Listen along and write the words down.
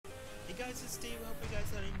guys, it's Steve. Hope you guys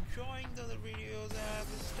are enjoying the other videos.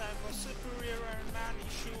 This is time for Superior Iron Man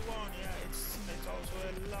issue 1. Yeah, it's also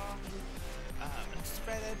a long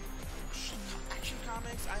anticipated action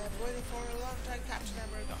comics. I have waited for a long time. Captain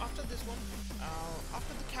America. After this one,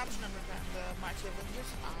 after the Captain America and the Mighty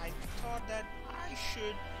Avengers, I thought that I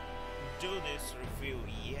should do this review.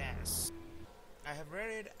 Yes, I have read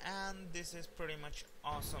it and this is pretty much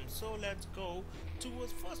awesome. So let's go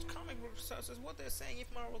towards first comic book sources. What they're saying: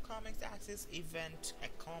 if Marvel Comics Axis event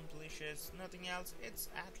accomplishes nothing else, its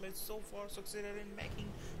athletes so far succeeded in making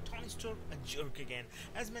Tony Stark a jerk again.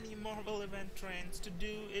 As many Marvel event trends to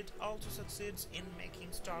do, it also succeeds in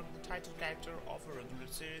making Stark the title character of a regular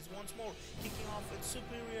series once more, kicking off with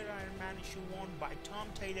Superior Iron Man issue 1 by Tom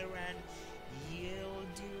Taylor and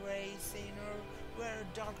YILDIRAY, where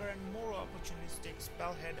a darker and more opportunistic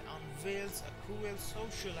spellhead unveils a cruel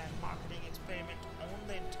social and marketing experiment on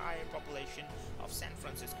the entire population of San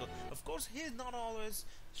Francisco. Of course, he's not always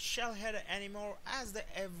shellhead anymore, as the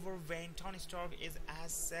ever-vain Tony Stark is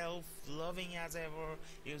as self-loving as ever,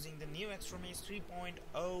 using the new Extremis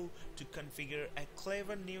 3.0 to configure a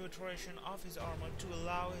clever new iteration of his armor to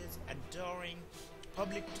allow his adoring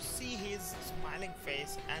public to see his smiling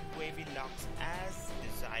face and wavy locks as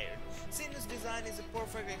desired. Cena's design is a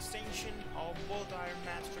perfect extension of both Iron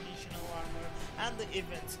Man's traditional armor and the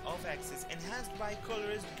events of Axis, enhanced by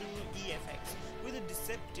colorist Guru EFX, with a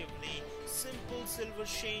deceptively simple silver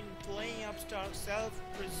sheen playing up Stark's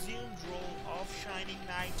self-presumed role of shining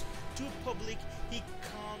knight to public he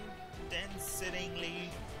condescendingly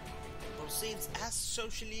perceives as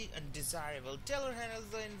socially undesirable. Taylor handles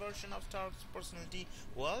the inversion of Stark's personality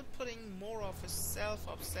while putting more of a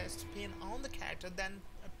self-obsessed spin on the character than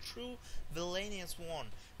a true villainous one,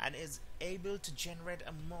 and is able to generate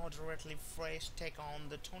a moderately fresh take on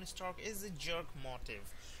the Tony Stark is a jerk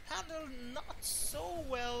motive. Handled not so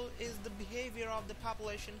well is the behavior of the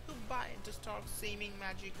population who buy into Stark's seeming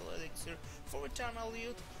magical elixir for eternal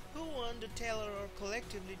youth, who under Taylor are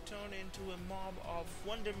collectively turned into a mob of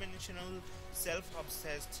one-dimensional,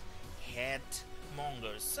 self-obsessed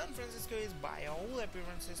hate-mongers. San Francisco is by all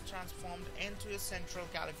appearances transformed into a Central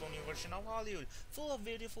California version of Hollywood, full of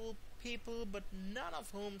beautiful people, but none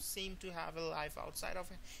of whom seem to have a life outside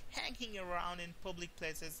of hanging around in public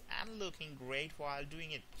places and looking great while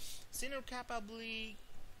doing it. ÇINAR capably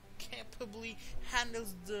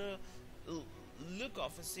handles the look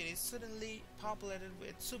of a city suddenly populated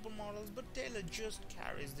with supermodels, but Taylor just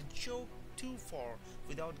carries the joke too far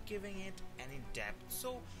without giving it any depth.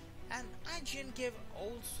 So, and IGN gave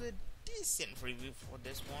also a decent review for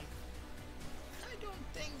this one. I don't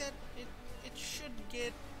think that it should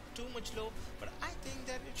get too much low, but I think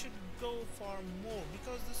that it should go for more,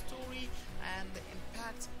 because the story and the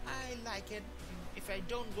impacts, I like it. If I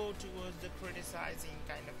don't go towards the criticizing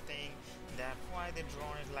kind of thing, that why they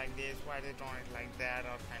drawn it like this, why they drawn it like that,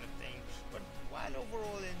 or kind of thing, but while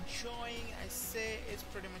overall enjoying, I say it's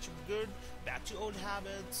pretty much good. Back to old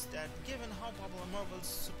habits, that given how popular Marvel's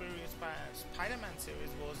Superior Spider-Man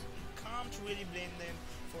series was, you can't really blame them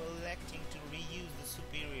for electing to reuse the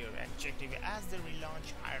superior adjective as they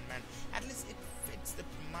relaunch Iron Man. At least it fits the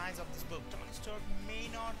premise of this book. Tony Stark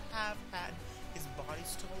may not have had his body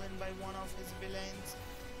stolen by one of his villains,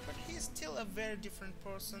 but he's still a very different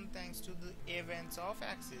person thanks to the events of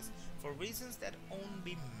Axis, for reasons that won't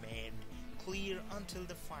be made clear until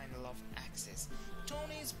the final of Axis.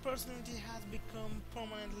 Tony's personality has become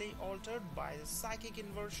permanently altered by the psychic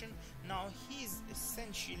inversion. Now he's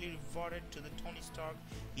essentially reverted to the Tony Stark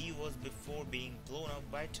he was before being blown up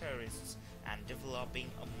by terrorists and developing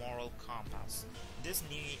a moral compass. This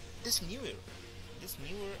newer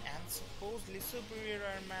and supposedly superior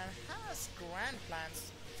Iron Man has grand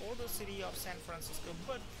plans for the city of San Francisco,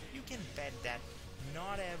 but you can bet that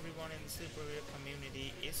not everyone in the superior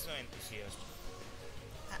community is so enthusiastic.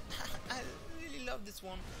 I really love this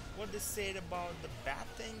one. What they said about the bad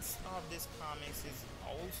things of this comics is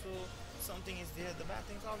also something is there. The bad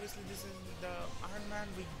things, obviously, this is the Iron Man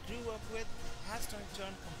we grew up with, has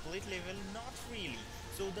turned completely evil. Not really.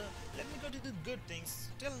 So let me go to the good things.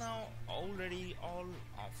 Till now, already all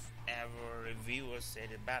of our reviewers said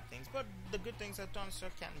the bad things, but the good things are Tony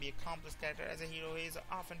Stark can be a complex character. As a hero, he is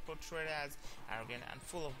often portrayed as arrogant and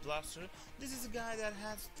full of bluster. This is a guy that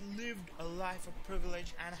has lived a life of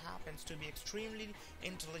privilege and happens to be extremely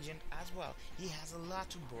intelligent as well. He has a lot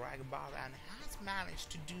to brag about and has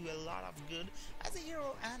managed to do a lot of good as a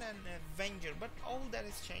hero and an Avenger, but all that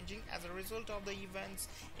is changing as a result of the events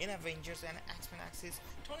in Avengers and X-Men Axis.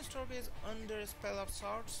 Tony Stark is under a spell of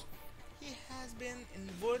sorts. he has been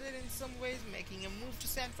inverted in some ways, making a move to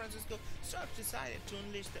San Francisco. Stark decided to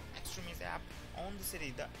unleash the Extremis app on the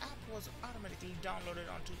city. The app was automatically downloaded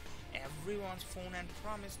onto everyone's phone and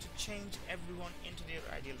promised to change everyone into their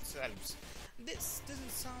ideal selves. This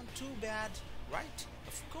doesn't sound too bad, right?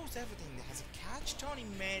 Of course, everything has a catch. Tony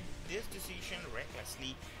made this decision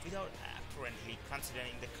recklessly without apparently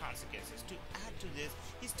considering the consequences. To add to this,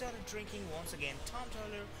 he started drinking once again. Tom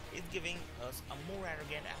Tyler is giving us a more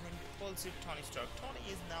arrogant and impulsive Tony Stark. Tony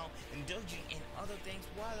is now indulging in other things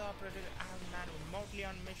while operating Iron Man remotely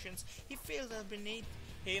on missions he feels are beneath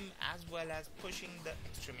him, as well as pushing the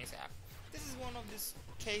Extremis app. This is one of these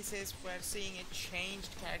cases where seeing a changed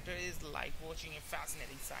character is like watching a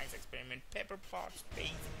fascinating science experiment. Pepper Potts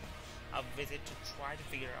pays him a visit to try to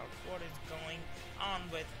figure out what is going on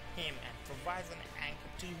with him and provides an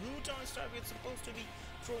anchor to who Tony Stark is supposed to be.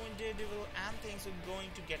 Throwing Daredevil and things are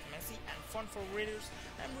going to get messy and fun for readers.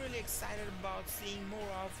 I'm really excited about seeing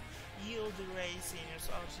more of YILDIRAY seniors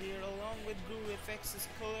out here, along with Guru FX's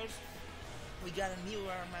colors. We got a new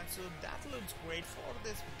Iron Man suit that looks great for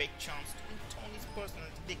this big chance in Tony's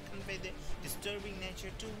personality. They convey the disturbing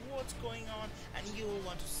nature to what's going on, and you will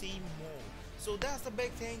want to see more. So that's the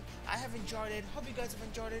big thing. I have enjoyed it. Hope you guys have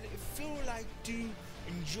enjoyed it. If you like to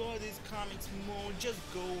enjoy these comics more, just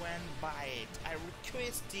go and buy it. I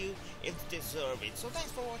request you, it deserves it. So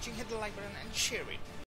thanks for watching. Hit the like button and share it.